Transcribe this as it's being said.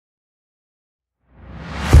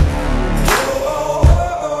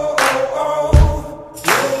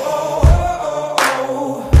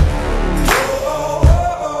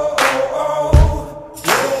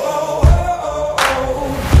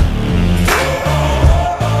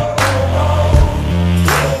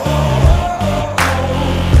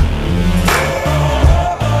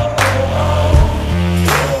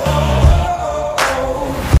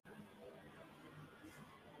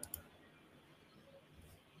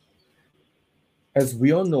As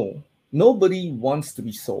we all know, nobody wants to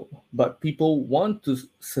be sold, but people want to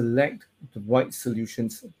select the right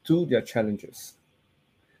solutions to their challenges.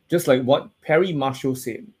 Just like what Perry Marshall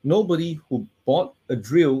said, nobody who bought a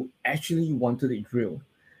drill actually wanted a drill.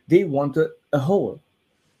 They wanted a hole.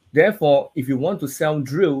 Therefore, if you want to sell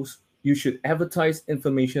drills, you should advertise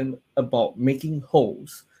information about making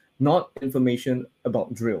holes, not information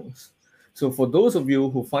about drills. So for those of you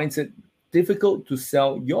who finds it difficult to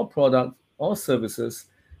sell your product or services,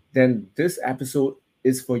 then this episode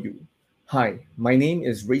is for you. Hi, my name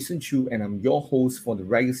is Rayson Chu and I'm your host for the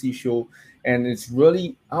Legacy Show. And it's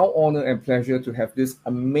really our honor and pleasure to have this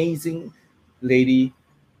amazing lady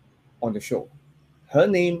on the show. Her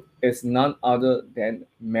name is none other than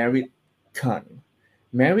Merit Kahn.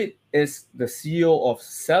 Merit is the CEO of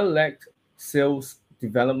Select Sales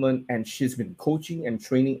Development, and she's been coaching and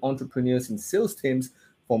training entrepreneurs in sales teams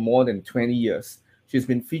for more than 20 years. She's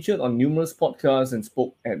been featured on numerous podcasts and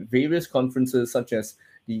spoke at various conferences such as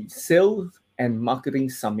the Sales and Marketing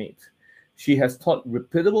Summit. She has taught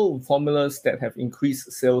repeatable formulas that have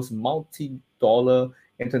increased sales multi-dollar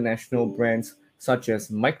international brands such as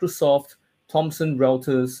Microsoft, Thomson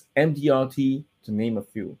Reuters, MDRT, to name a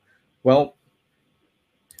few. Well,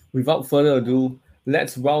 without further ado,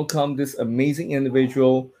 let's welcome this amazing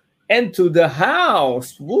individual into the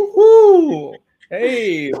house. Woohoo!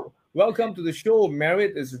 Hey, welcome to the show,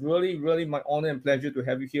 Merit. It's really my honor and pleasure to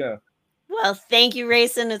have you here. Well, thank you,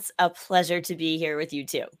 Rayson. It's a pleasure to be here with you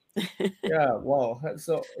too. Yeah, wow.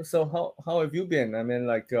 So how have you been? I mean,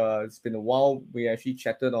 like it's been a while. We actually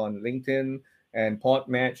chatted on LinkedIn and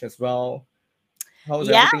Podmatch as well. How's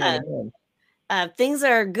Yeah, everything on your end? things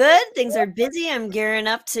are good. Things are busy. I'm gearing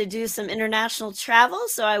up to do some international travel,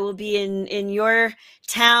 so I will be in your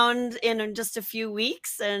town in just a few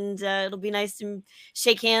weeks, and it'll be nice to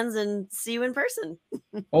shake hands and see you in person.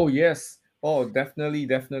 Oh yes. Oh,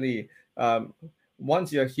 definitely. Um,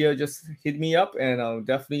 Once you're here, just hit me up, and I'll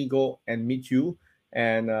definitely go and meet you.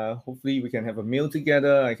 And hopefully, we can have a meal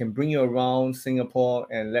together. I can bring you around Singapore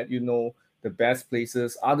and let you know the best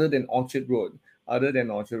places other than Orchard Road. Other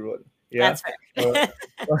than Orchard Road, yeah. That's Uh,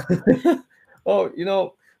 fair. oh,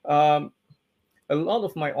 a lot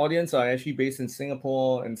of my audience are actually based in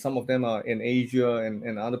Singapore, and some of them are in Asia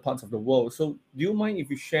and other parts of the world. So, do you mind if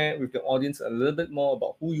you share with the audience a little bit more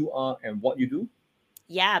about who you are and what you do?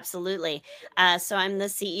 Yeah, absolutely. So I'm the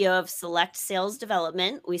CEO of Select Sales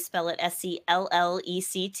Development. We spell it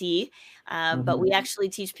SELLECT, but Mm-hmm. we actually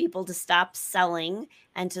teach people to stop selling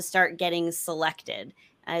and to start getting selected.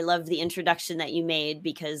 I love the introduction that you made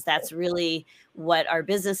because that's really what our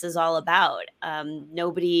business is all about.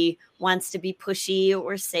 Nobody wants to be pushy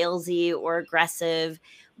or salesy or aggressive,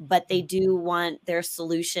 but they do want their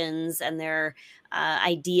solutions and their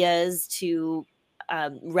ideas to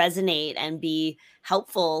resonate and be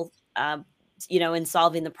helpful in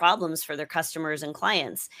solving the problems for their customers and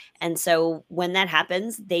clients. And so when that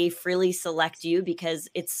happens, they freely select you because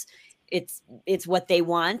it's what they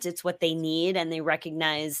want, it's what they need, and they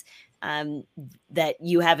recognize um, that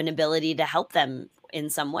you have an ability to help them in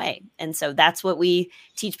some way. And so that's what we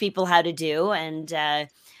teach people how to do. And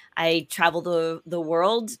I travel the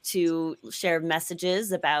world to share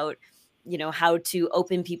messages about how to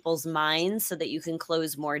open people's minds so that you can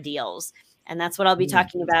close more deals. And that's what I'll be Mm.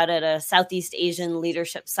 talking about at a Southeast Asian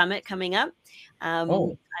Leadership Summit coming up.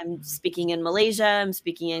 Oh, I'm speaking in Malaysia, I'm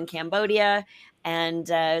speaking in Cambodia, and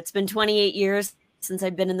it's been 28 years since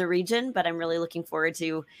I've been in the region, but I'm really looking forward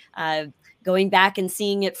to uh, going back and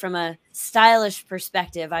seeing it from a stylish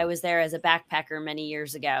perspective. I was there as a backpacker many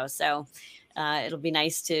years ago, so it'll be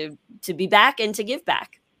nice to be back and to give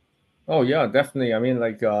back. oh yeah, definitely. I mean,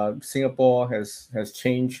 like Singapore has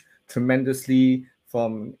changed tremendously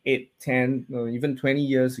from 8, 10, even 20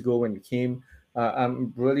 years ago when you came.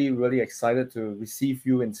 I'm really excited to receive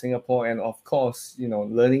you in Singapore, and of course,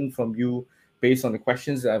 learning from you based on the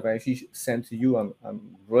questions that I've actually sent to you.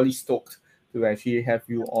 I'm really stoked to actually have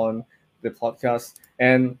you on the podcast.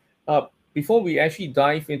 And before we actually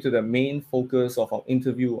dive into the main focus of our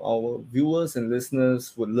interview, our viewers and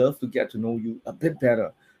listeners would love to get to know you a bit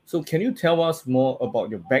better. So, can you tell us more about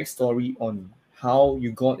your backstory on how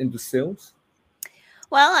you got into sales?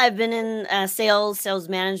 Well, I've been in sales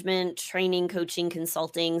management, training, coaching,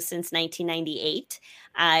 consulting since 1998.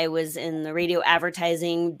 I was in the radio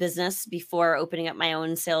advertising business before opening up my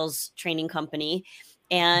own sales training company.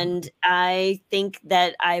 And I think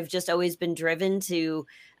that I've just always been driven to,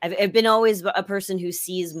 I've been always a person who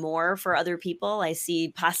sees more for other people. I see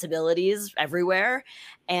possibilities everywhere.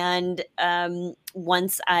 And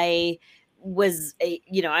once I was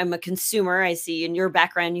I'm a consumer. I see in your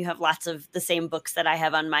background you have lots of the same books that I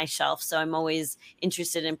have on my shelf, so I'm always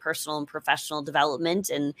interested in personal and professional development.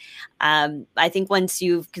 And I think once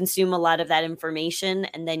you consume a lot of that information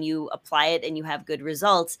and then you apply it and you have good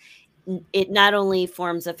results, it not only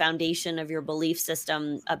forms a foundation of your belief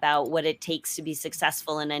system about what it takes to be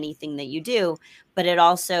successful in anything that you do, but it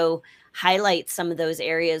also highlights some of those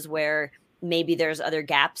areas where maybe there's other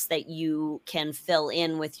gaps that you can fill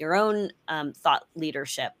in with your own thought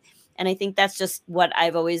leadership. And I think that's just what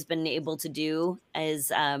I've always been able to do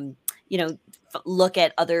is, look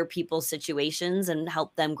at other people's situations and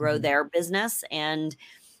help them grow Mhm. their business, and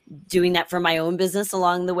doing that for my own business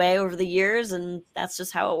along the way over the years. And that's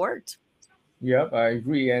just how it worked. Yep, I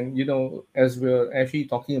agree. And as we're actually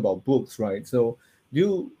talking about books, right? So, do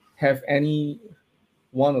you have any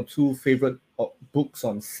one or two favorite books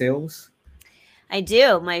on sales? I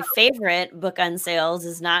do. My favorite book on sales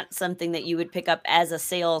is not something that you would pick up as a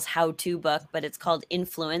sales how to book, but it's called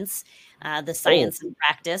Influence, The Oh, Science and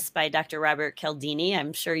Practice by Dr. Robert Cialdini.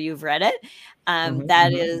 I'm sure you've read it.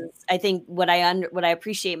 That hmm. is, I think, what I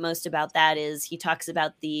appreciate most about that is he talks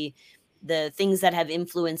about the things that have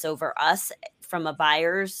influence over us from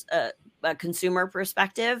a consumer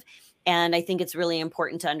perspective. And I think it's really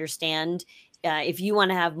important to understand, if you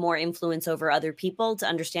want to have more influence over other people, to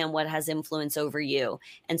understand what has influence over you.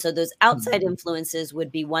 And so those outside influences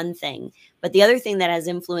would be one thing. But the other thing that has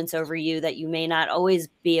influence over you that you may not always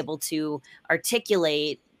be able to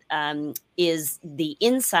articulate, is the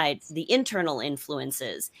internal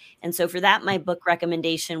influences. And so for that, my book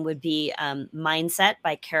recommendation would be Mindset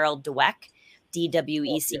by Carol Dweck, Oh,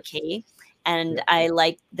 yes. Dweck. And Yep. I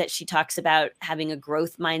like that she talks about having a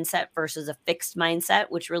growth mindset versus a fixed mindset,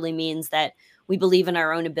 which really means that we believe in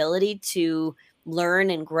our own ability to learn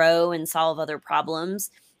and grow and solve other problems.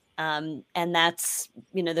 And that's,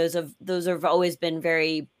 those have always been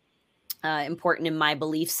very important in my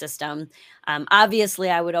belief system. Obviously,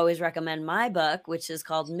 I would always recommend my book, which is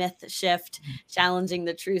called Myth Shift: Challenging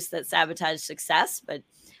the Truths That Sabotage Success. But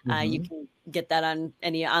you Hmm. can get that on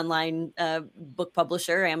any online book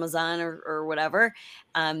publisher, Amazon or whatever.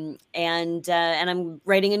 And I'm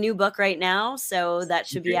writing a new book right now, so that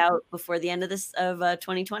should be Okay. out before the end of this of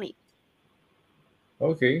 2020.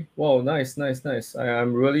 Okay. Wow. Nice. Nice. Nice.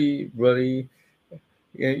 I'm really, really,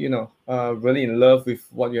 really in love with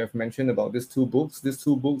what you have mentioned about these two books. These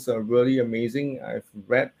two books are really amazing.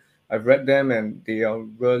 I've read them, and they are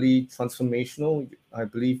really transformational. I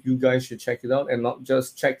believe you guys should check it out, and not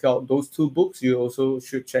just check out those two books. You also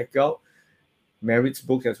should check out Merritt's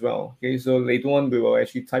book as well. Okay, so later on we will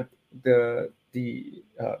actually type the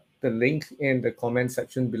link in the comment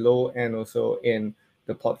section below, and also in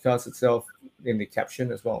the podcast itself in the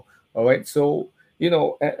caption as well. All right, so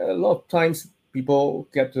a lot of times people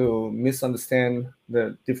get to misunderstand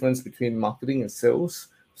the difference between marketing and sales.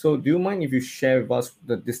 So do you mind if you share with us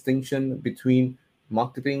the distinction between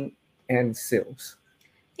marketing and sales?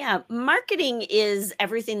 Yeah, marketing is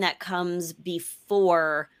everything that comes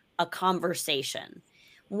before a conversation.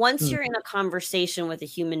 Once Hmm. you're in a conversation with a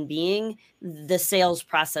human being, the sales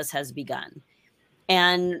process has begun.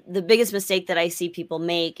 And the biggest mistake that I see people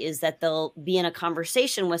make is that they'll be in a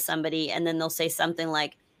conversation with somebody and then they'll say something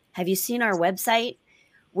like, "Have you seen our website?"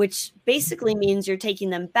 Which basically means you're taking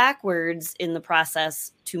them backwards in the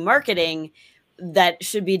process to marketing that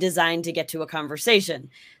should be designed to get to a conversation.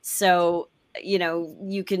 So,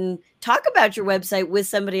 you can talk about your website with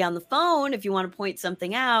somebody on the phone if you want to point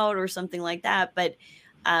something out or something like that. But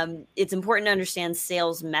it's important to understand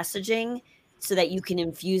sales messaging so that you can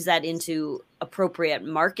infuse that into appropriate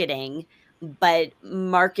marketing. But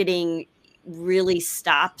marketing really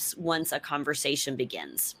stops once a conversation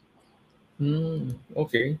begins.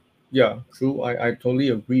 Okay. Yeah, true. I totally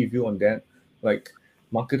agree with you on that. Like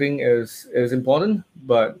marketing is important,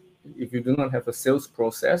 but if you do not have a sales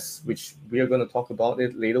process, which we are going to talk about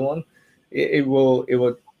it later on, it will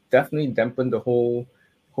definitely dampen the whole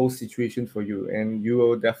situation for you, and you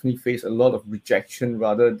will definitely face a lot of rejection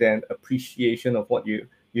rather than appreciation of what you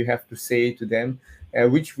have to say to them,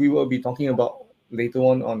 which we will be talking about later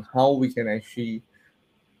on how we can actually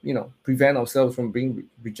prevent ourselves from being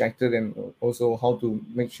rejected, and also how to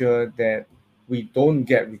make sure that we don't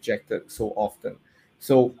get rejected so often.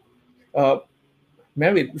 So uh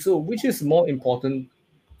Merit, so which is more important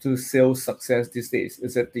to sales success these days?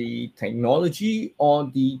 Is it the technology or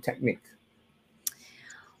the technique?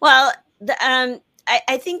 Well,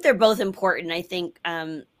 I think they're both important. I think,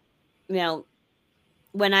 you know,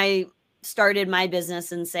 when I started my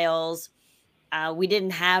business in sales, we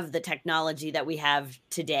didn't have the technology that we have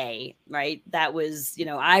today, right? That was,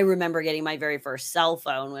 I remember getting my very first cell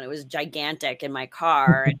phone when it was gigantic in my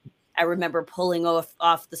car. And I remember pulling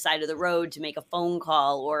off the side of the road to make a phone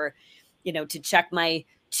call, or, to check my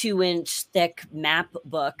 2-inch thick map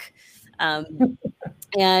book.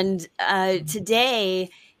 And today,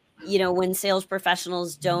 when sales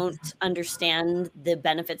professionals don't understand the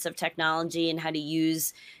benefits of technology and how to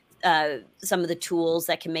use some of the tools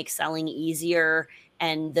that can make selling easier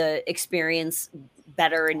and the experience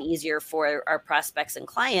better and easier for our prospects and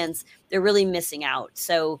clients, they're really missing out.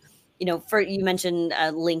 So, for you mentioned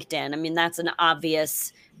LinkedIn. I mean, that's an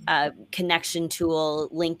obvious connection tool.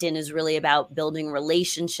 LinkedIn is really about building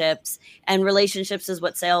relationships, and relationships is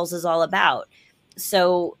what sales is all about.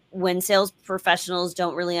 So when sales professionals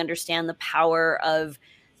don't really understand the power of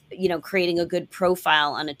creating a good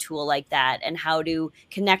profile on a tool like that, and how to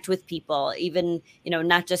connect with people, even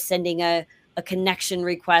not just sending a connection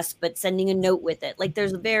request, but sending a note with it. Like,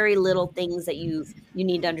 there's very little things that you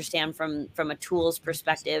need to understand from a tools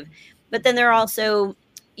perspective. But then there are also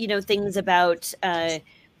things about uh,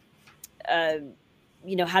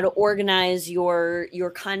 how to organize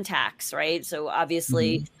your contacts, right? So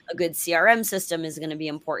obviously Mhm. a good CRM system is going to be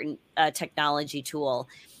important technology tool.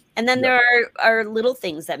 And then Yeah. there are little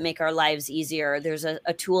things that make our lives easier. There's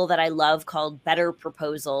a tool that I love called Better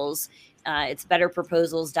Proposals. It's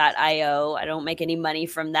betterproposals.io. I don't make any money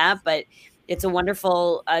from that, but it's a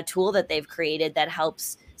wonderful tool that they've created that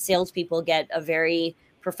helps salespeople get a very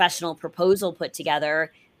professional proposal put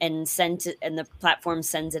together and sent it, and the platform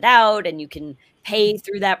sends it out, and you can pay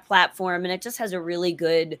through that platform, and it just has a really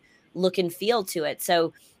good look and feel to it.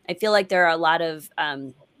 So I feel like there are a lot of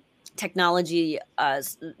technology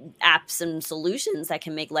apps and solutions that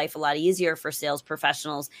can make life a lot easier for sales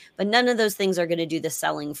professionals, but none of those things are going to do the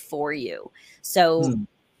selling for you. So Mm.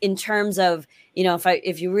 in terms of,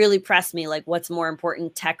 if you really press me, like, what's more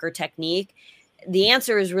important, tech or technique, the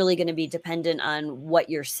answer is really going to be dependent on what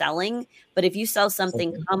you're selling. But if you sell something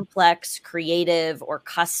Okay. complex, creative, or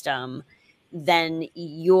custom, then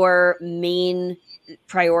your main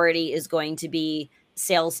priority is going to be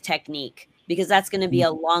sales technique, because that's going to be Mm.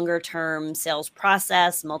 a longer term sales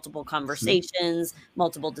process, multiple True. conversations,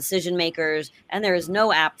 multiple decision makers, and there is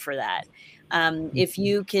no app for that. If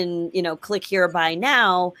you can, click here, buy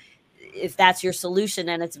now, if that's your solution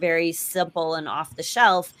and it's very simple and off the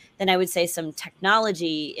shelf, then I would say some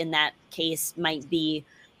technology in that case might be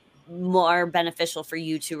more beneficial for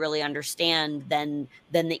you to really understand than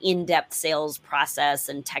the in-depth sales process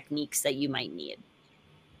and techniques that you might need.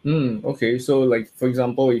 Okay, so like for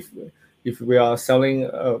example, if we are selling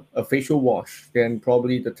a facial wash, then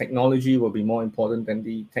probably the technology will be more important than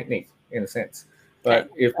the technique in a sense. Okay. But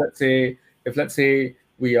if let's say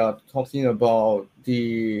we are talking about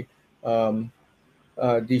the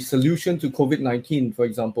solution to COVID-19, for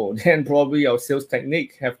example, then probably our sales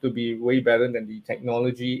technique have to be way better than the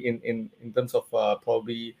technology in terms of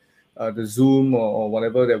probably the Zoom or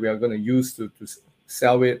whatever that we are going to use to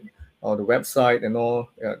sell it, or the website and all.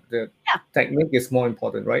 The Yeah. technique is more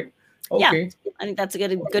important, right? Yeah. Okay, I think that's a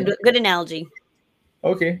good analogy.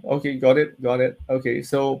 okay, got it. Okay,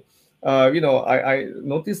 so I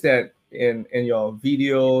noticed that in your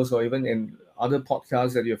videos or even in other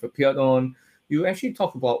podcasts that you have appeared on, you actually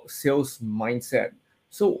talk about sales mindset.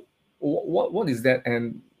 So what is that,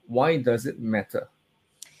 and why does it matter?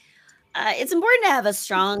 It's important to have a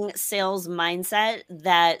strong sales mindset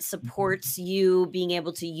that supports you being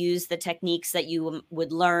able to use the techniques that you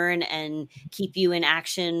would learn and keep you in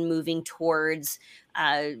action, moving towards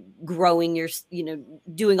uh, growing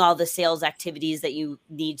doing all the sales activities that you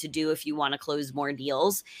need to do if you want to close more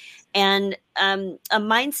deals. And a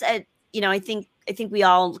mindset, I think we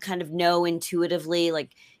all kind of know intuitively,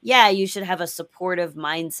 like, yeah, you should have a supportive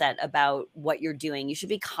mindset about what you're doing. You should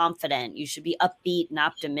be confident, you should be upbeat and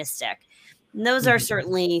optimistic. And those are Mhm.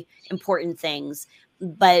 certainly important things,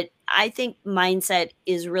 but I think mindset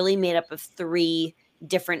is really made up of three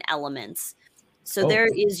different elements. So Oh. there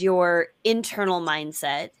is your internal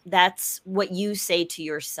mindset. That's what you say to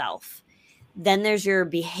yourself. Then there's your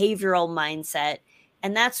behavioral mindset,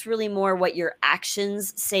 and that's really more what your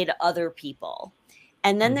actions say to other people.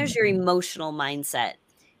 And then there's Mhm. your emotional mindset,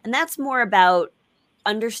 and that's more about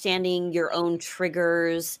understanding your own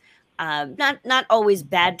triggers, not always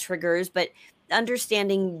bad triggers, but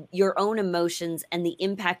understanding your own emotions and the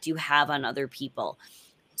impact you have on other people.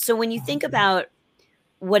 So when you think about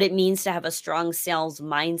what it means to have a strong sales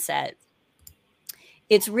mindset,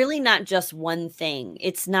 it's really not just one thing.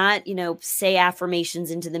 It's not, say affirmations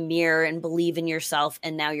into the mirror and believe in yourself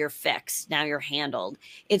and now you're fixed, now you're handled.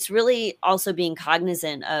 It's really also being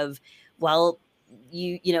cognizant of well,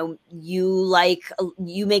 you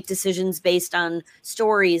make decisions based on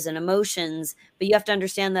stories and emotions, but you have to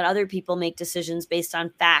understand that other people make decisions based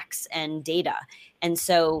on facts and data. And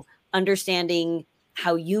so understanding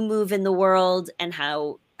how you move in the world and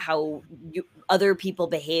other people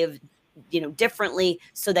behave differently,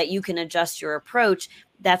 so that you can adjust your approach,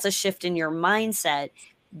 that's a shift in your mindset.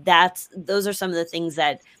 Those are some of the things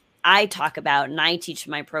that I talk about and I teach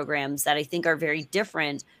my programs, that I think are very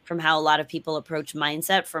different from how a lot of people approach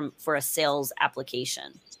mindset for a sales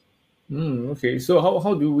application. Okay. So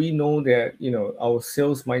how do we know that, our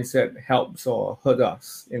sales mindset helps or hurt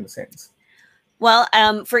us in a sense? Well,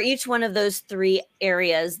 for each one of those three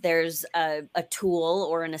areas, there's a tool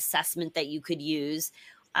or an assessment that you could use.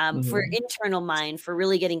 For Mm-hmm. internal mind, for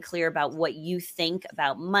really getting clear about what you think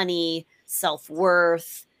about money, self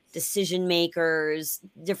worth, decision makers,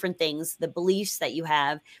 different things, the beliefs that you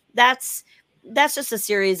have. That's that's just a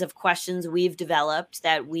series of questions we've developed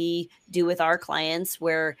that we do with our clients,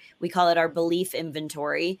 where we call it our belief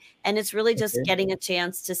inventory, and it's really just Okay. getting a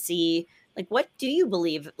chance to see, like, what do you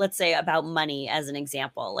believe, let's say, about money as an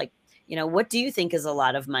example? Like, what do you think is a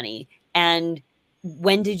lot of money? And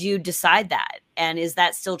when did you decide that? And is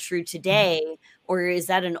that still true today? Or is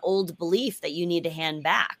that an old belief that you need to hand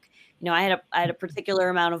back? I had a particular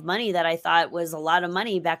amount of money that I thought was a lot of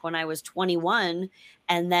money back when I was 21.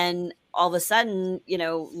 And then all of a sudden,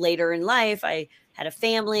 later in life, I had a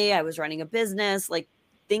family, I was running a business, like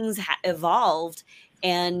things evolved,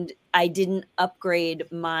 and I didn't upgrade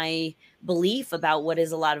my belief about what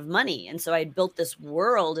is a lot of money. And so I built this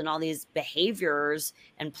world and all these behaviors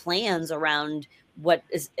and plans around what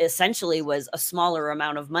is essentially was a smaller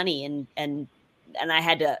amount of money, and I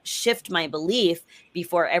had to shift my belief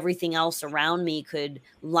before everything else around me could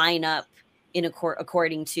line up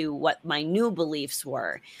according to what my new beliefs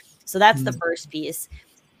were. So that's the first piece.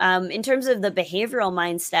 In terms of the behavioral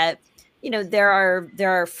mindset, there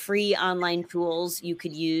are free online tools you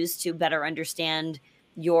could use to better understand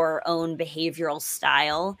your own behavioral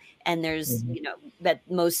style. And there's, Mm-hmm. that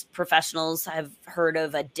most professionals have heard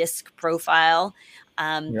of a disc profile.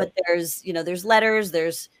 But Yep. there's letters,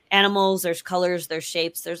 there's animals, there's colors, there's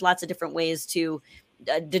shapes, there's lots of different ways to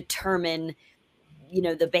determine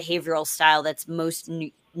the behavioral style that's most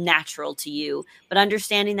natural to you. But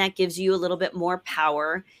understanding that gives you a little bit more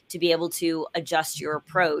power to be able to adjust your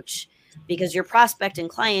approach, because your prospect and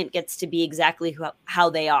client gets to be exactly how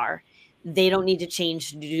they are. They don't need to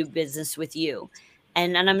change to do business with you.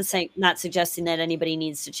 And I'm saying, not suggesting that anybody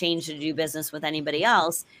needs to change to do business with anybody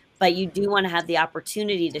else, but you do want to have the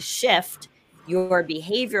opportunity to shift your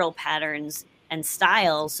behavioral patterns and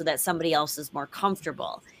styles so that somebody else is more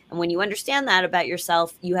comfortable. And when you understand that about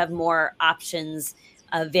yourself, you have more options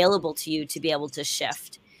available to you to be able to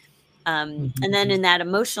shift. And then in that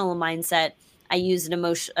emotional mindset, I use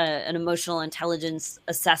an emotional intelligence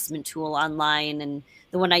assessment tool online, and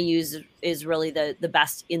the one I use is really the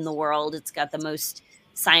best in the world. It's got the most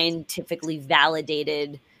scientifically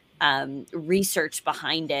validated research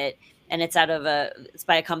behind it, and it's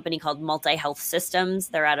by a company called Multi Health Systems.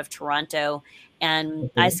 They're out of Toronto, and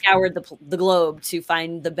I Okay. scoured the globe to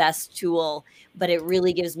find the best tool, but it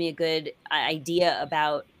really gives me a good idea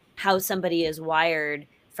about how somebody is wired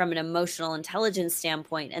from an emotional intelligence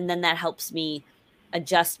standpoint. And then that helps me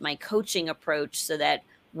adjust my coaching approach so that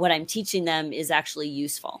what I'm teaching them is actually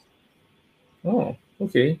useful. Oh,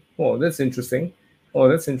 okay. Oh, that's interesting. Oh,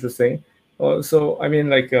 that's interesting. So I mean,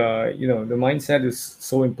 like, the mindset is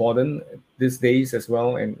so important these days as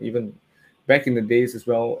well, and even back in the days as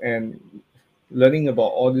well. And learning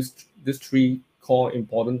about all these three core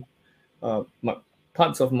important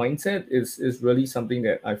parts of mindset is really something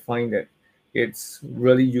that I find that it's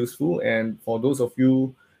really useful. And for those of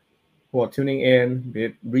you who are tuning in, be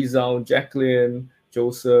it Rizal, Jacqueline,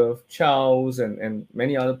 Joseph, Charles, and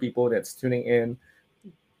many other people that's tuning in,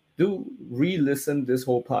 do re-listen this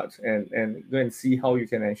whole part and go and see how you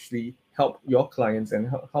can actually help your clients and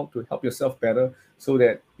how to help yourself better so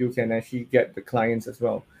that you can actually get the clients as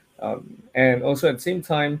well. And also at the same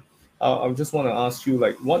time, I just want to ask you,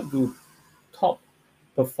 like, what do top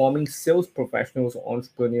performing sales professionals or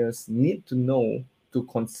entrepreneurs need to know to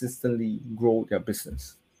consistently grow their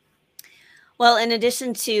business? Well, in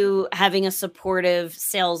addition to having a supportive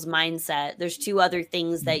sales mindset, there's two other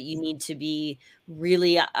things that you need to be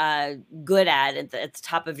really good at the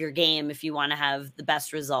top of your game if you want to have the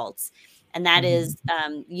best results. And that is,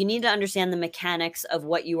 Mhm. you need to understand the mechanics of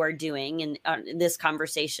what you are doing. And in this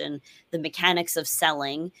conversation, the mechanics of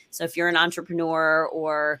selling. So if you're an entrepreneur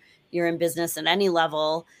or you're in business at any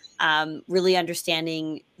level, really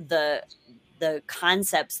understanding the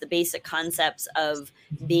concepts, the basic concepts of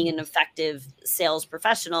being an effective sales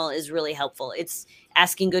professional is really helpful. It's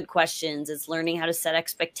asking good questions, it's learning how to set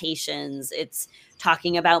expectations, it's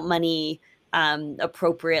talking about money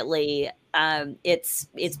appropriately.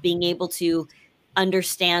 It's being able to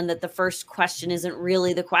understand that the first question isn't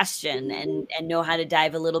really the question, and know how to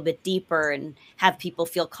dive a little bit deeper and have people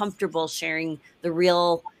feel comfortable sharing their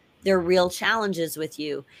real challenges with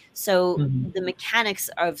you. So Mhm. the mechanics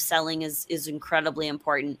of selling is incredibly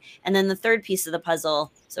important. And then the third piece of the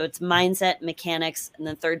puzzle, so it's mindset, mechanics, and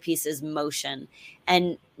the third piece is motion.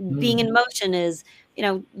 And being Mm. in motion is,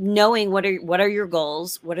 knowing what are your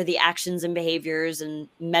goals, what are the actions and behaviors and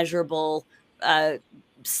measurable uh,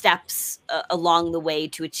 steps along the way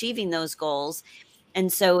to achieving those goals.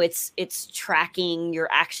 And so it's tracking your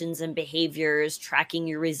actions and behaviors, tracking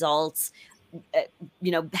your results,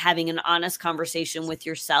 uh, having an honest conversation with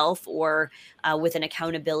yourself or with an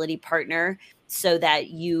accountability partner, so that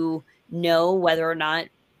you know whether or not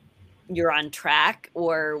you're on track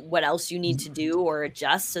or what else you need to do or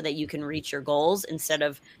adjust so that you can reach your goals, instead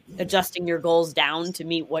of adjusting your goals down to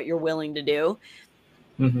meet what you're willing to do.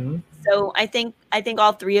 Mhm. So I think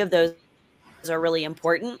all three of those are really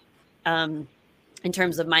important, um, in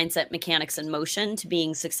terms of mindset, mechanics, and motion to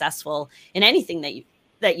being successful in anything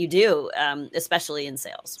that you do, especially in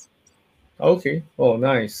sales. Okay. Oh,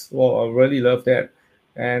 nice. Well, I really love that.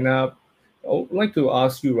 And I would like to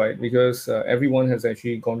ask you, right, because everyone has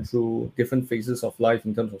actually gone through different phases of life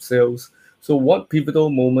in terms of sales. So, what pivotal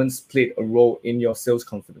moments played a role in your sales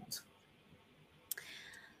confidence?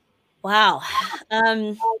 Wow.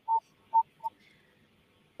 Um,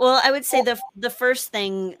 well, I would say the first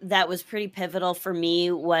thing that was pretty pivotal for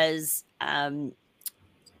me was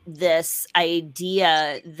this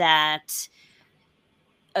idea that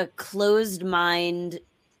a closed mind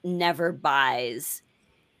never buys.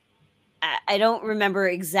 I don't remember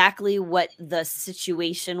exactly what the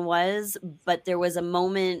situation was, but there was a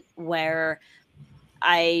moment where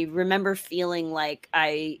I remember feeling like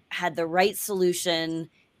I had the right solution,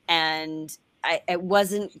 and it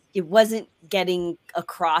wasn't getting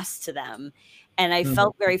across to them. And I Mhm.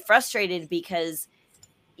 felt very frustrated because,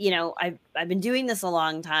 I've been doing this a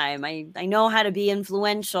long time. I know how to be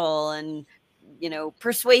influential and,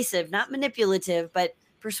 persuasive, not manipulative, but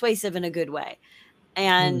persuasive in a good way.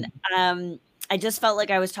 And Mhm. um I just felt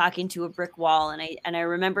like I was talking to a brick wall, and I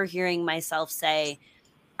remember hearing myself say,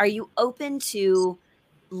 "Are you open to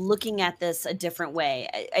looking at this a different way?"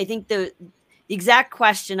 I think the exact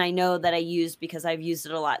question I know that I used, because I've used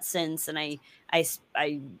it a lot since, and I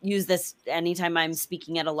use this anytime I'm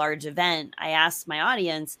speaking at a large event. I ask my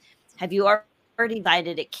audience, "Have you already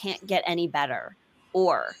decided it can't get any better,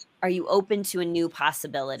 or are you open to a new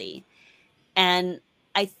possibility?" And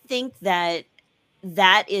I think that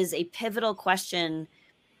is a pivotal question,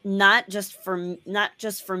 not just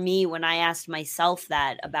for me when I asked myself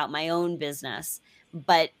that about my own business,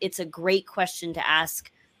 but it's a great question to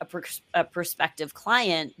ask a prospective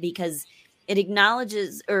client, because it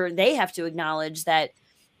acknowledges, or they have to acknowledge, that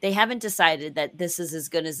they haven't decided that this is as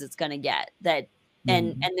good as it's going to get. That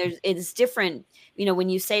Mhm. and there's it's different, when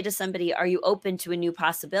you say to somebody, "Are you open to a new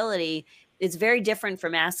possibility?" It's very different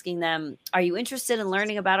from asking them, "Are you interested in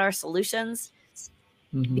learning about our solutions?"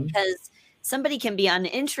 Mhm. Because somebody can be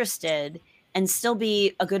uninterested and still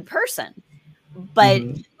be a good person. But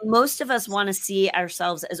Mhm. most of us want to see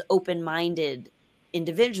ourselves as open-minded Yeah.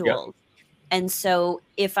 individuals. And so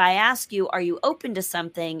if I ask you, "Are you open to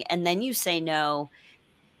something?" and then you say no,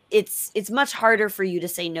 it's much harder for you to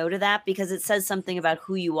say no to that, because it says something about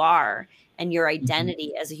who you are and your Mhm.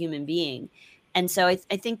 identity as a human being. And so I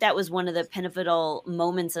think that was one of the pivotal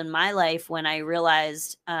moments in my life when I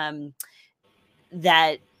realized,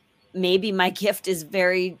 that maybe my gift is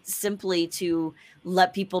very simply to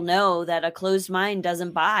let people know that a closed mind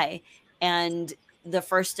doesn't buy. And the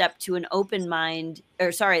first step to an open mind,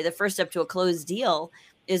 or sorry, the first step to a closed deal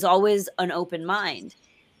is always an open mind.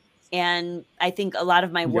 And I think a lot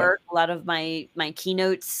of my Yeah. work, a lot of my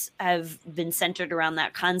keynotes have been centered around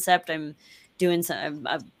that concept. I'm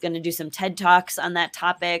gonna do some TED Talks on that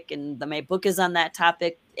topic, and my book is on that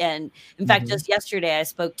topic. And in fact, Mhm. just yesterday I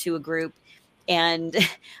spoke to a group, and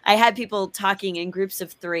I had people talking in groups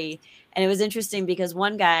of 3, and it was interesting because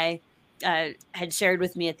one guy had shared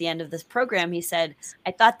with me at the end of this program. He said,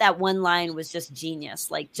 "I thought that one line was just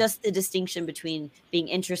genius, like just the distinction between being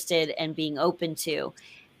interested and being open to."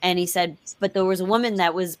 And he said, "But there was a woman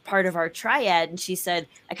that was part of our triad, and she said,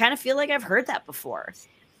 'I kind of feel like I've heard that before.'"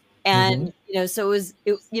 Mhm. And, so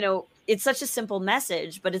it's such a simple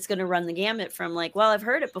message, but it's going to run the gamut from like, "Well, I've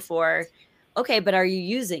heard it before." Okay, but are you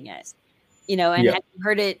using it? And Yeah. have you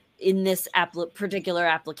heard it in this particular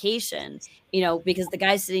application, because the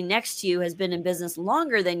guy sitting next to you has been in business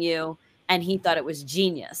longer than you and he thought it was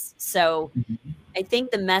genius. So I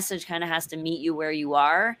think the message kind of has to meet you where you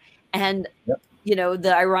are. And, Yep.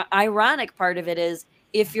 the ironic part of it is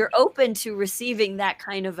if you're open to receiving that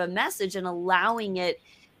kind of a message and allowing it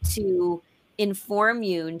to inform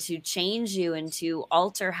you and to change you and to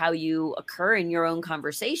alter how you occur in your own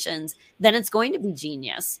conversations, then it's going to be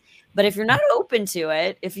genius. But if you're not open to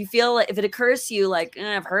it, if it occurs to you like,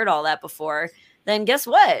 I've heard all that before, then guess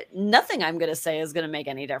what? Nothing I'm going to say is going to make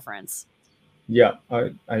any difference. Yeah,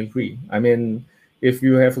 I agree. I mean, if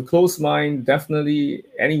you have a closed mind, definitely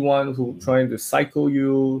anyone who trying to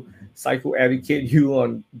psycho educate you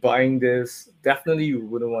on buying this, definitely you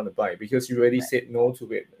wouldn't want to buy because you already said no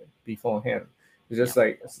to it beforehand. It's Yeah. just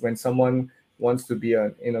like when someone wants to be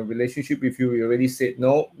in a relationship with you, you already said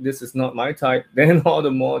no, this is not my type. Then all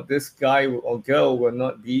the more this guy or girl will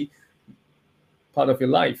not be part of your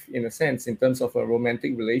life in a sense in terms of a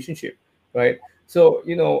romantic relationship, right? So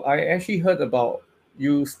I actually heard about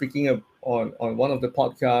you speaking on one of the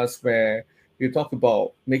podcasts where you talk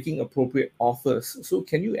about making appropriate offers. So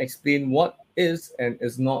can you explain what is and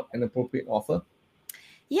is not an appropriate offer?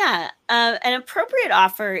 Yeah, an appropriate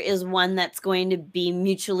offer is one that's going to be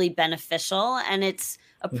mutually beneficial, and it's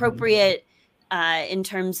Hmm. appropriate in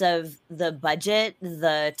terms of the budget,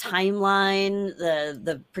 the timeline,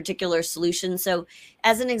 the particular solution. So,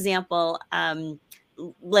 as an example,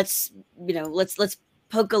 let's let's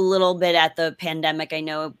poke a little bit at the pandemic. I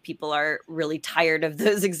know people are really tired of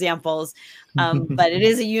those examples, but it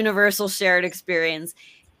is a universal shared experience.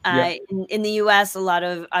 Yeah. In the US, a lot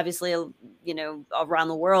of obviously, around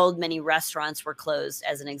the world, many restaurants were closed,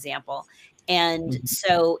 as an example. And Mhm.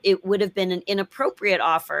 so it would have been an inappropriate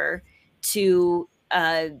offer to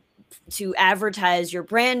to advertise your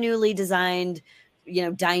brand newly designed,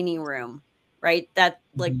 dining room, right? That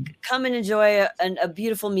like Mhm. come and enjoy a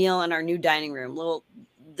beautiful meal in our new dining room. Well,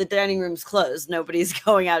 the dining room's closed. Nobody's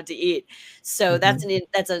going out to eat. So Mhm.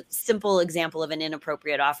 that's a simple example of an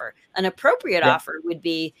inappropriate offer. An appropriate Yeah. offer would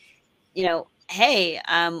be, hey,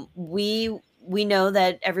 we know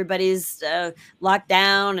that everybody's locked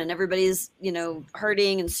down and everybody's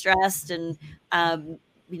hurting and stressed, and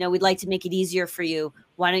we'd like to make it easier for you.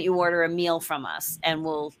 Why don't you order a meal from us, and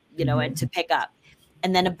we'll and to Mhm. pick up.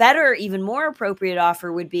 And then a better, even more appropriate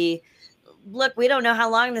offer would be, look, we don't know how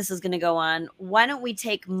long this is going to go on. Why don't we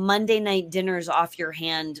take Monday night dinners off your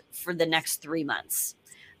hand for the next 3 months?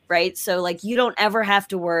 Right? So like you don't ever have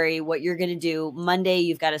to worry what you're going to do. Monday,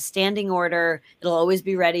 you've got a standing order. It'll always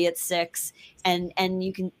be ready at 6. And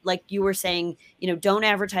you can, like you were saying, don't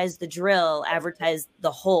advertise the drill, advertise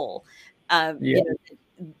the hole. Yeah.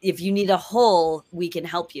 If you need a hole, we can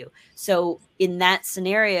help you. So in that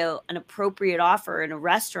scenario, an appropriate offer in a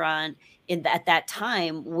restaurant at that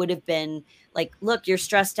time would have been like, look, you're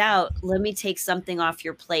stressed out. Let me take something off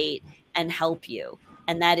your plate and help you.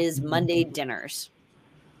 And that is Monday dinners.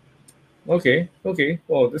 Okay, okay.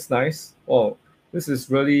 Oh, that's nice. Oh, this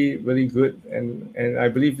is really, really good, and I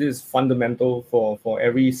believe this is fundamental for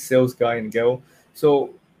every sales guy and girl.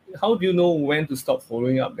 So, how do you know when to stop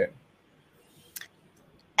following up then?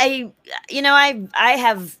 I you know, I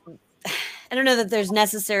have I don't know that there's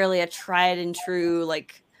necessarily a tried and true,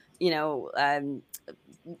 like,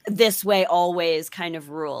 this way always kind of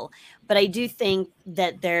rule. But I do think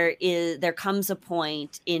that there comes a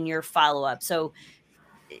point in your follow-up. So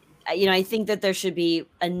I think that there should be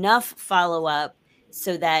enough follow-up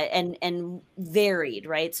so that and varied,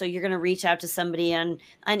 right? So you're going to reach out to somebody on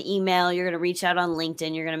email, you're going to reach out on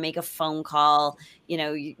LinkedIn, you're going to make a phone call.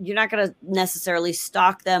 You're not going to necessarily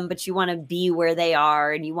stalk them, but you want to be where they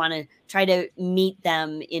are and you want to try to meet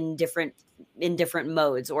them in different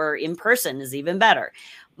modes, or in person is even better.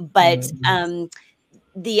 But Mhm.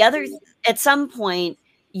 the other at some point,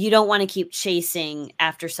 you don't want to keep chasing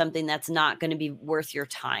after something that's not going to be worth your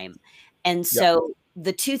time. And Yeah. so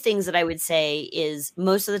the two things that I would say is,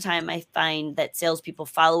 most of the time I find that salespeople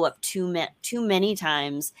follow up too many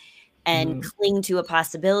times and Mhm. cling to a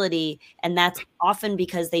possibility, and that's often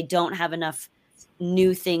because they don't have enough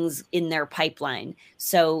new things in their pipeline.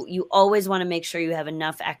 So you always want to make sure you have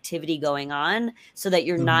enough activity going on so that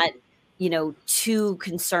you're Mhm. not, too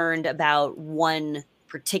concerned about one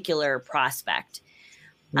particular prospect.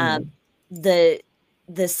 Um, Mhm. the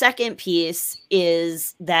the second piece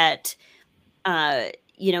is that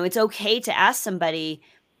it's okay to ask somebody,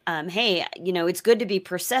 hey, it's good to be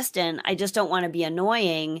persistent. I just don't want to be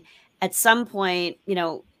annoying. At some point,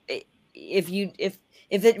 if you if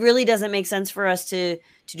it really doesn't make sense for us to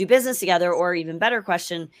do business together, or even better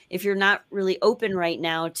question, if you're not really open right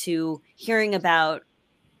now to hearing about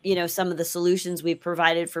some of the solutions we've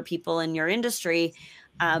provided for people in your industry,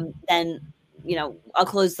 then I'll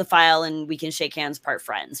close the file and we can shake hands, part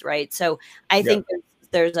friends, right? So I Yeah. think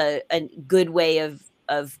there's a good way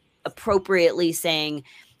of appropriately saying,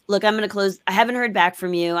 look, I'm going to close. I haven't heard back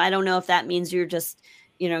from you. I don't know if that means you're just,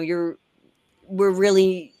 you're we're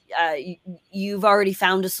really you've already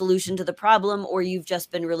found a solution to the problem, or you've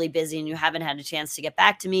just been really busy and you haven't had a chance to get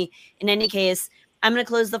back to me. In any case, I'm going to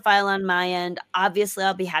close the file on my end. Obviously,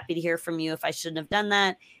 I'll be happy to hear from you if I shouldn't have done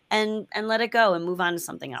that, and let it go and move on to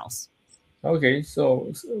something else. Okay,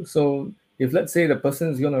 so if let's say the person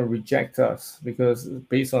is gonna reject us because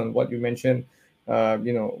based on what you mentioned,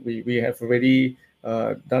 we have already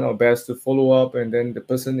done our best to follow up, and then the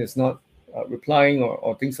person is not replying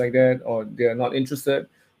or things like that, or they are not interested.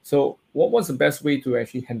 So what's the best way to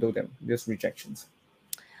actually handle them, these rejections?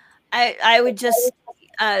 I would just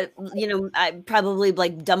I probably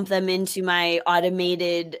like dump them into my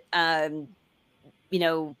automated you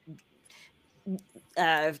know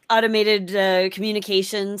automated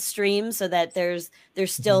communication stream, so that there's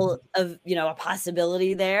still a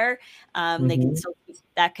possibility there. They can Mm-hmm. still keep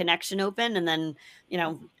that connection open, and then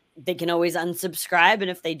they can always unsubscribe. And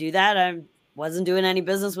if they do that, I wasn't doing any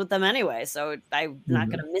business with them anyway, so I'm not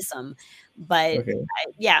Mm-hmm. going to miss them. But Okay.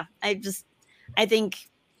 yeah, I think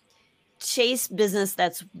chase business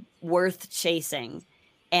that's worth chasing.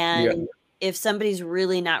 Yeah. And if somebody's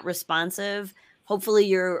really not responsive,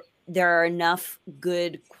 hopefully there are enough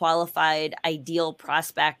good, qualified, ideal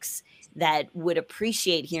prospects that would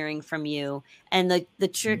appreciate hearing from you. And the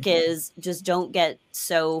trick is, just don't get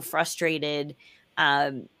so frustrated.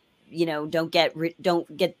 Um, don't get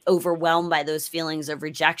overwhelmed by those feelings of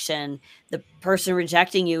rejection. The person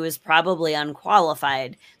rejecting you is probably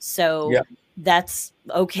unqualified. So Yeah. that's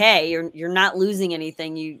okay. You're not losing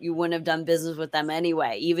anything. You wouldn't have done business with them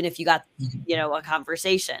anyway, even if you got, a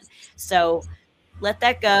conversation. So let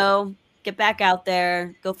that go. Get back out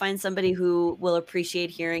there. Go find somebody who will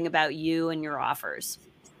appreciate hearing about you and your offers.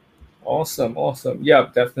 Awesome, awesome. Yeah,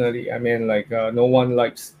 definitely. I mean, like, no one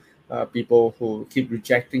likes people who keep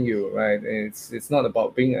rejecting you, right? It's not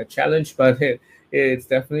about being a challenge, but it's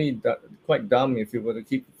definitely quite dumb if you were to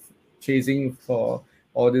keep chasing for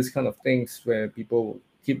all these kind of things where people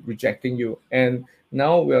keep rejecting you. And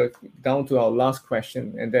now we're down to our last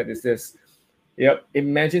question, and that is this. Yep.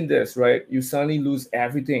 Imagine this, right? You suddenly lose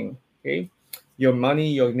everything. Okay. Your money,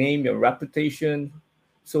 your name, your reputation.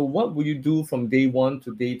 So what would you do from day one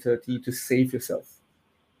to day 30 to save yourself?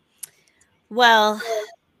 Well,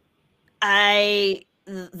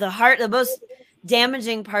 the most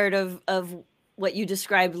damaging part of what you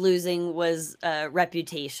described losing was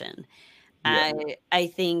reputation. Yeah. I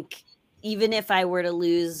think even if I were to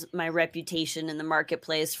lose my reputation in the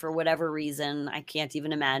marketplace for whatever reason, I can't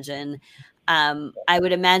even imagine. I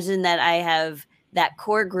would imagine that I have that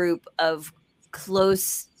core group of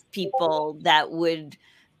close people that would,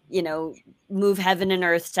 you know, move heaven and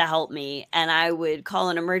earth to help me. And I would call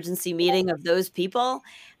an emergency meeting of those people,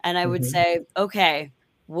 and I would Hmm. say, okay,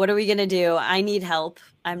 what are we going to do? I need help.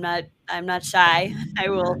 I'm not shy. I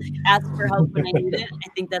will ask for help when I need it. I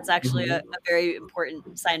think that's actually Hmm. a very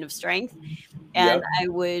important sign of strength. And Yep. I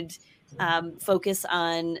would focus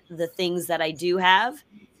on the things that I do have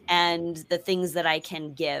and the things that I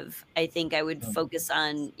can give. I think I would focus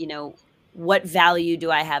on, what value do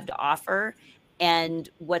I have to offer, and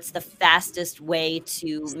what's the fastest way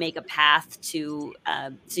to make a path to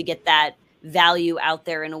get that value out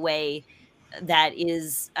there in a way that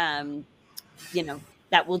is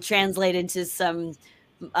that will translate into some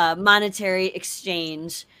monetary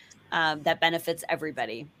exchange that benefits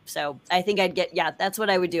everybody. So I think yeah, that's what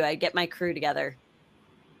I would do. I'd get my crew together.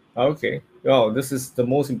 Okay. Well, this is the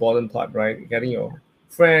most important part, right? Getting your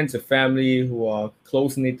friends, your family who are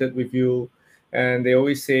close knitted with you. And they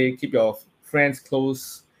always say, keep your friends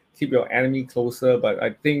close, keep your enemy closer. But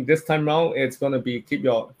I think this time around, it's going to be keep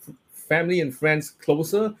your family and friends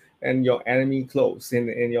closer and your enemy close in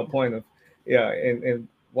your point of, yeah, in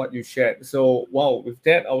what you shared. So, wow, with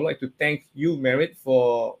that, I would like to thank you, Merit,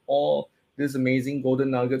 for all these amazing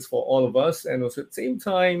golden nuggets for all of us. And also at the same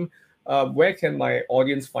time, where can my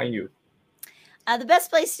audience find you? The best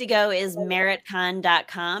place to go is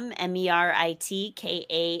meritkahn.com,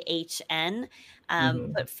 Meritkahn.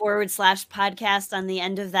 Hmm. Put /podcast on the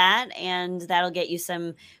end of that, and that'll get you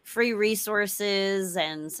some free resources.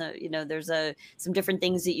 And so, there's some different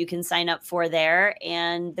things that you can sign up for there.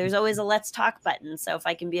 And there's always a let's talk button. So if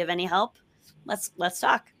I can be of any help, let's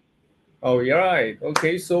talk. Oh, you're right.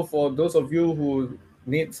 Okay, so for those of you who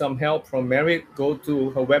need some help from Merit, go to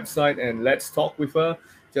her website and let's talk with her.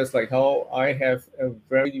 just like how I have a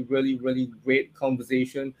very, really, really great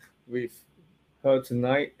conversation with her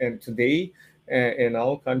tonight and today in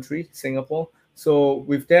our country, Singapore. So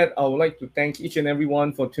with that, I would like to thank each and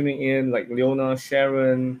everyone for tuning in, like Leona,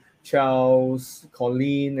 Sharon, Charles,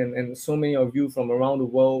 Colleen, and so many of you from around the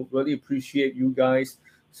world. Really appreciate you guys.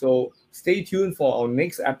 So stay tuned for our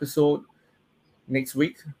next episode next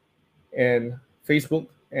week and Facebook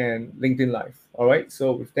and LinkedIn Live. All right.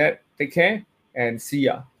 So with that, take care and see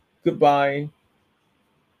ya. Goodbye.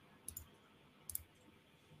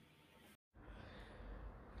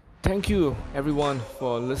 Thank you, everyone,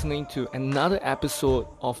 for listening to another episode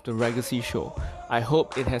of The Legacy Show. I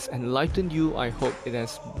hope it has enlightened you. I hope it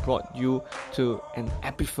has brought you to an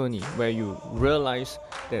epiphany where you realize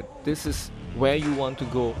that this is where you want to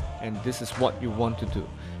go and this is what you want to do.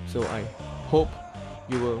 So I hope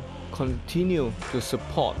you will continue to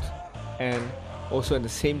support and also at the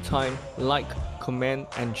same time like, comment,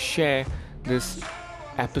 and share this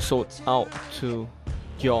episode out to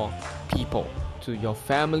your people, to your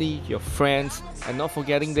family, your friends, and not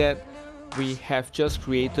forgetting that we have just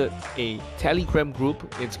created a Telegram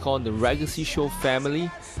group. It's called the Legacy Show Family.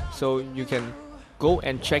 So you can go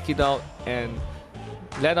and check it out and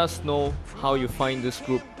let us know how you find this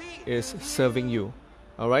group is serving you.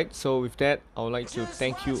 Alright, so with that, I would like to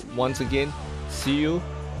thank you once again. See you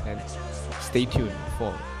and stay tuned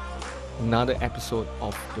for another episode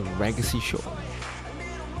of the Legacy Show.